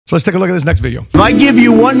So let's take a look at this next video. If I give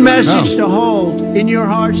you one message to hold in your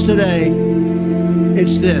hearts today,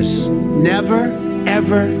 it's this: never,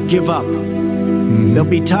 ever give up. There'll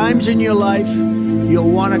be times in your life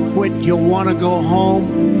you'll want to quit, you'll want to go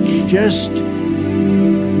home. Just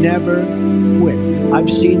never quit. I've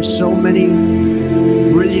seen so many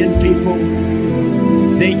brilliant people.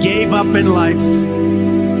 They gave up in life.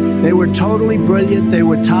 They were totally brilliant. They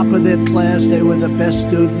were top of their class. They were the best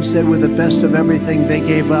students. They were the best of everything. They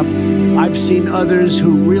gave up. I've seen others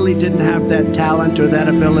who really didn't have that talent or that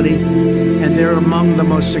ability, and they're among the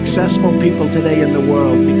most successful people today in the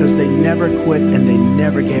world because they never quit and they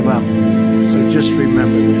never gave up. So just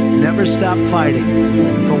remember that. Never stop fighting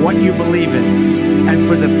for what you believe in and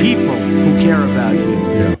for the people who care about you.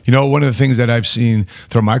 Yeah. You know, one of the things that I've seen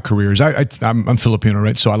through my career is I'm Filipino,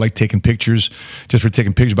 right? So I like taking pictures just for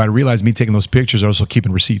taking pictures, but I realized me taking those pictures, I also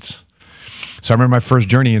keeping receipts. So I remember my first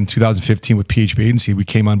journey in 2015 with PHP Agency. We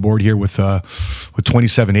came on board here with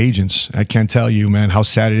 27 agents. I can't tell you, man, how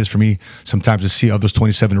sad it is for me sometimes to see of those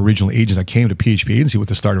 27 original agents that came to PHP Agency with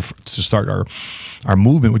to start our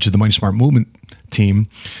movement, which is the MoneySmartMovement team.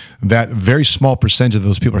 That very small percentage of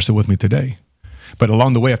those people are still with me today. But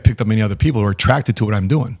along the way, I've picked up many other people who are attracted to what I'm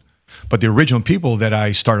doing. But the original people that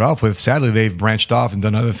I started off with, sadly, they've branched off and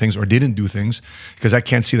done other things or didn't do things because I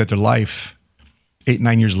can't see that their life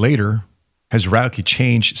 8-9 years later has radically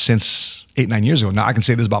changed since 8-9 years ago. Now, I can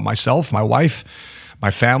say this about myself, my wife,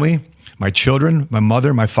 my family, my children, my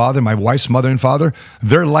mother, my father, my wife's mother and father.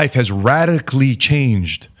 Their life has radically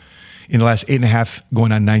changed in the last 8.5,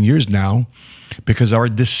 going on 9 years now because of our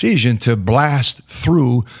decision to blast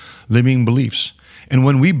through limiting beliefs. And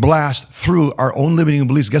when we blast through our own limiting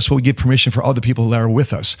beliefs, guess what? We give permission for other people that are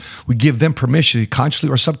with us. We give them permission, consciously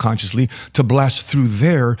or subconsciously, to blast through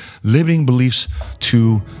their limiting beliefs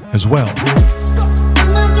too as well.